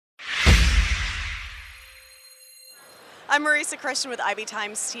I'm Marisa Christian with IB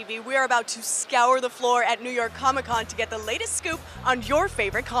Times TV. We are about to scour the floor at New York ComicCon to get the latest scoop on your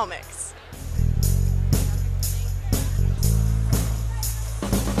favorite comics.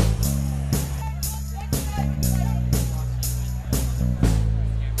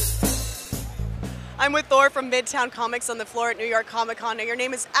 I'm with Thor from Midtown Comics on the floor at New York ComicCon. Now, your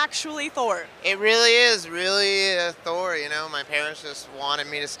name is actually Thor. It really is, Thor. You know, my parents just wanted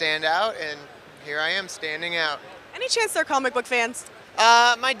me to stand out, and here I am standing out. Any chance they're comic book fans?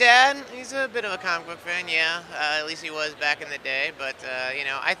 My dad, he's a bit of a comic book fan, yeah. At least he was back in the day, but, you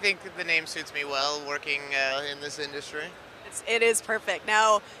know, I think the name suits me well working in this industry. It is perfect.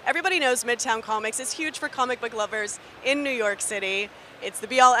 Now, everybody knows Midtown Comics is huge for comic book lovers in New York City. It's the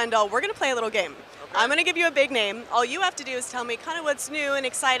be-all, end-all. We're going to play a little game. Okay. I'm going to give you a big name. All you have to do is tell me kind of what's new and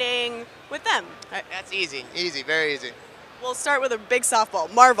exciting with them. That's easy. Easy, very easy. We'll start with a big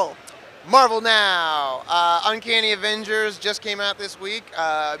softball. Marvel. Marvel now. Uncanny Avengers just came out this week.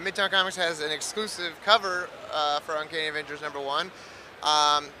 Midtown Comics has an exclusive cover for Uncanny Avengers #1.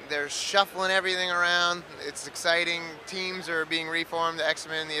 They're shuffling everything around. It's exciting. Teams are being reformed, the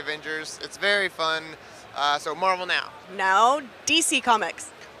X-Men, the Avengers. It's very fun. So Marvel now. Now, DC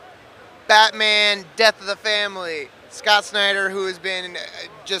Comics. Batman, Death of the Family. Scott Snyder, who has been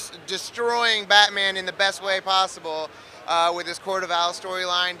just destroying Batman in the best way possible with his Court of Owls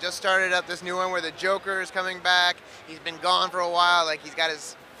storyline, just started up this new one where the Joker is coming back. He's been gone for a while, like he's got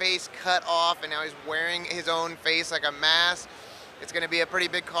his face cut off and now he's wearing his own face like a mask. It's going to be a pretty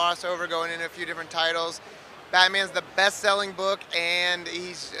big crossover going into a few different titles. Batman's the best-selling book, and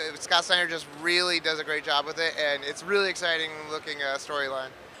Scott Snyder just really does a great job with it, and it's really exciting looking storyline.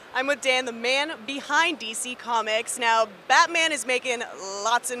 I'm with Dan, the man behind DC Comics. Now, Batman is making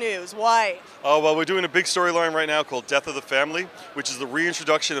lots of news. Why? Well, we're doing a big storyline right now called Death of the Family, which is the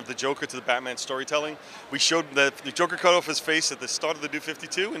reintroduction of the Joker to the Batman storytelling. We showed that the Joker cut off his face at the start of the New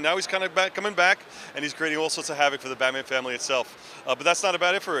 52, and now he's kind of coming back, and he's creating all sorts of havoc for the Batman family itself. But that's not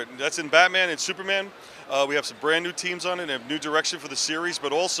about it for it. That's in Batman and Superman. We have some brand new teams on it and a new direction for the series,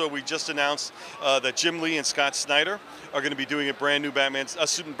 but also we just announced that Jim Lee and Scott Snyder are going to be doing a brand new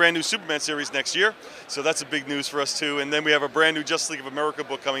brand new Superman series next year. So that's a big news for us too. And then we have a brand new Justice League of America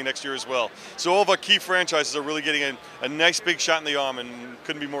book coming next year as well. So all of our key franchises are really getting a nice big shot in the arm, and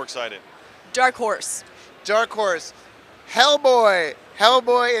couldn't be more excited. Dark Horse. Dark Horse. Hellboy.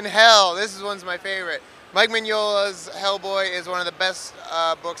 Hellboy in Hell. This is one's my favorite. Mike Mignola's Hellboy is one of the best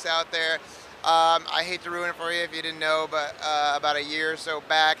books out there. I hate to ruin it for you if you didn't know, but about a year or so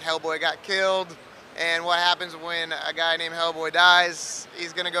back, Hellboy got killed. And what happens when a guy named Hellboy dies?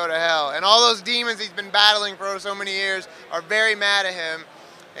 He's going to go to hell. And all those demons he's been battling for so many years are very mad at him,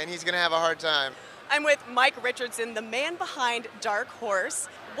 and he's going to have a hard time. I'm with Mike Richardson, the man behind Dark Horse.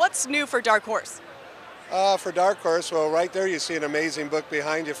 What's new for Dark Horse? For Dark Horse, well, right there you see an amazing book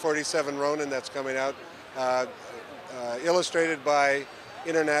behind you, 47 Ronin, that's coming out, illustrated by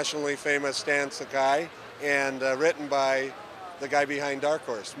internationally famous Stan Sakai, and written by the guy behind Dark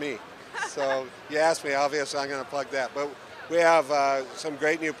Horse, me. So you asked me, obviously I'm going to plug that. But we have some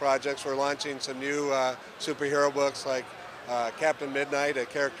great new projects. We're launching some new superhero books like Captain Midnight, a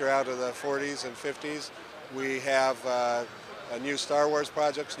character out of the 40s and 50s. We have a new Star Wars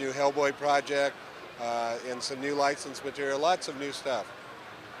projects, new Hellboy project, and some new licensed material, lots of new stuff.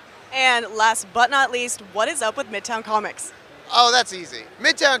 And last but not least, what is up with Midtown Comics? Oh, that's easy.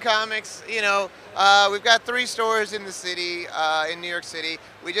 Midtown Comics, you know, we've got 3 stores in the city, in New York City.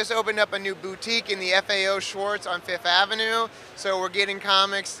 We just opened up a new boutique in the FAO Schwartz on 5th Avenue. So we're getting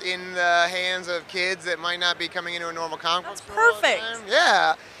comics in the hands of kids that might not be coming into a normal comic book store. That's perfect. All the time.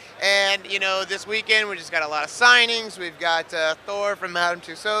 Yeah. And, you know, this weekend we just got a lot of signings. We've got Thor from Madame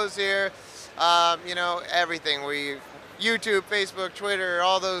Tussauds here. You know, everything. YouTube, Facebook, Twitter,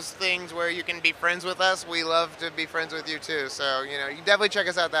 all those things where you can be friends with us. We love to be friends with you too. So, you know, you definitely check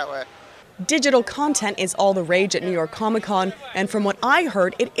us out that way. Digital content is all the rage at New York ComicCon, and from what I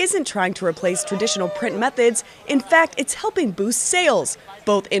heard, it isn't trying to replace traditional print methods. In fact, it's helping boost sales,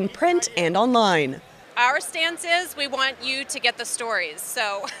 both in print and online. Our stance is we want you to get the stories.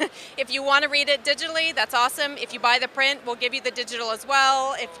 So if you want to read it digitally, that's awesome. If you buy the print, we'll give you the digital as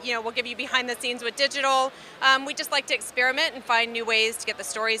well. If we'll give you behind the scenes with digital. We just like to experiment and find new ways to get the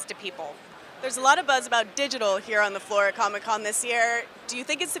stories to people. There's a lot of buzz about digital here on the floor at Comic-Con this year. Do you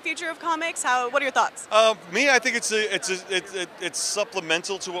think it's the future of comics? What are your thoughts? I think it's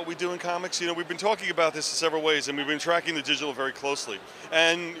supplemental to what we do in comics. You know, we've been talking about this in several ways, and we've been tracking the digital very closely.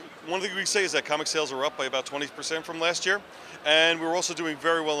 And one thing we say is that comic sales are up by about 20% from last year, and we're also doing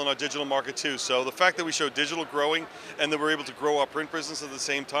very well in our digital market too. So the fact that we show digital growing and that we're able to grow our print business at the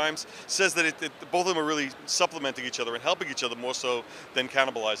same time says that both of them are really supplementing each other and helping each other more so than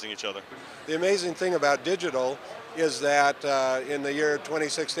cannibalizing each other. The amazing thing about digital is that in the year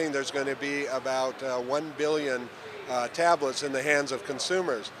 2016 there's going to be about 1 billion tablets in the hands of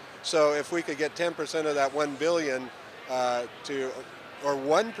consumers. So if we could get 10% of that 1 billion or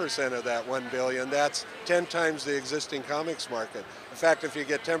 1% of that 1 billion, that's 10 times the existing comics market. In fact, if you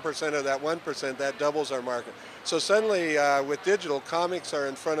get 10% of that 1%, that doubles our market. So suddenly, with digital, comics are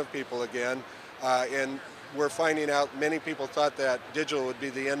in front of people again, and we're finding out many people thought that digital would be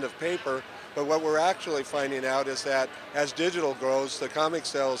the end of paper, but what we're actually finding out is that as digital grows, the comic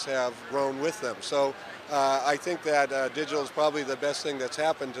sales have grown with them. So I think that digital is probably the best thing that's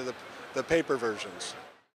happened to the paper versions.